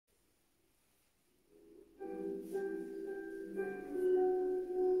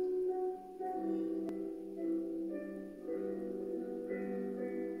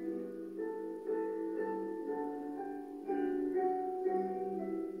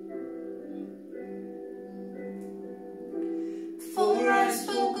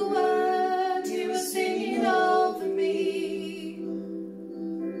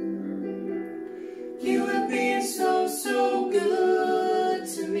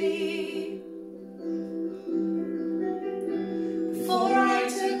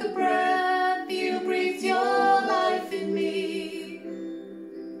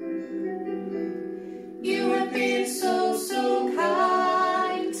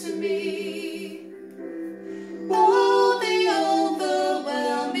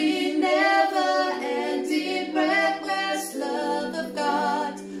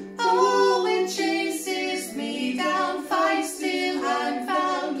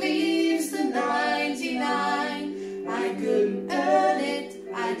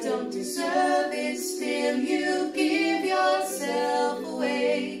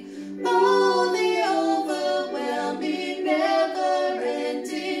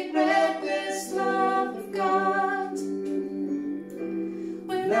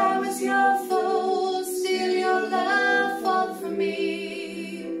When I was your foe, still your love fought for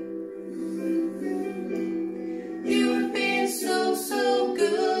me. You have been so, so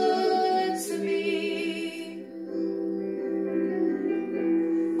good to me.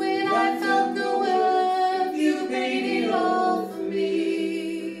 When I felt no worth, you paid it all for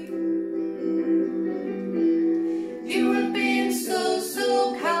me. You have been so,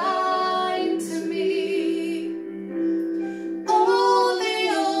 so kind to me. Oh, the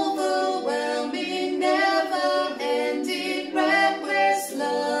overwhelming, never-ending, reckless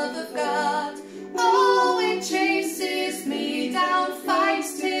love of God. Oh, it chases me down,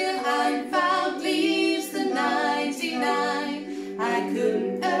 fights till I'm found, leaves the 99. I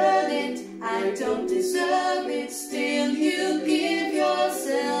couldn't earn it, I don't deserve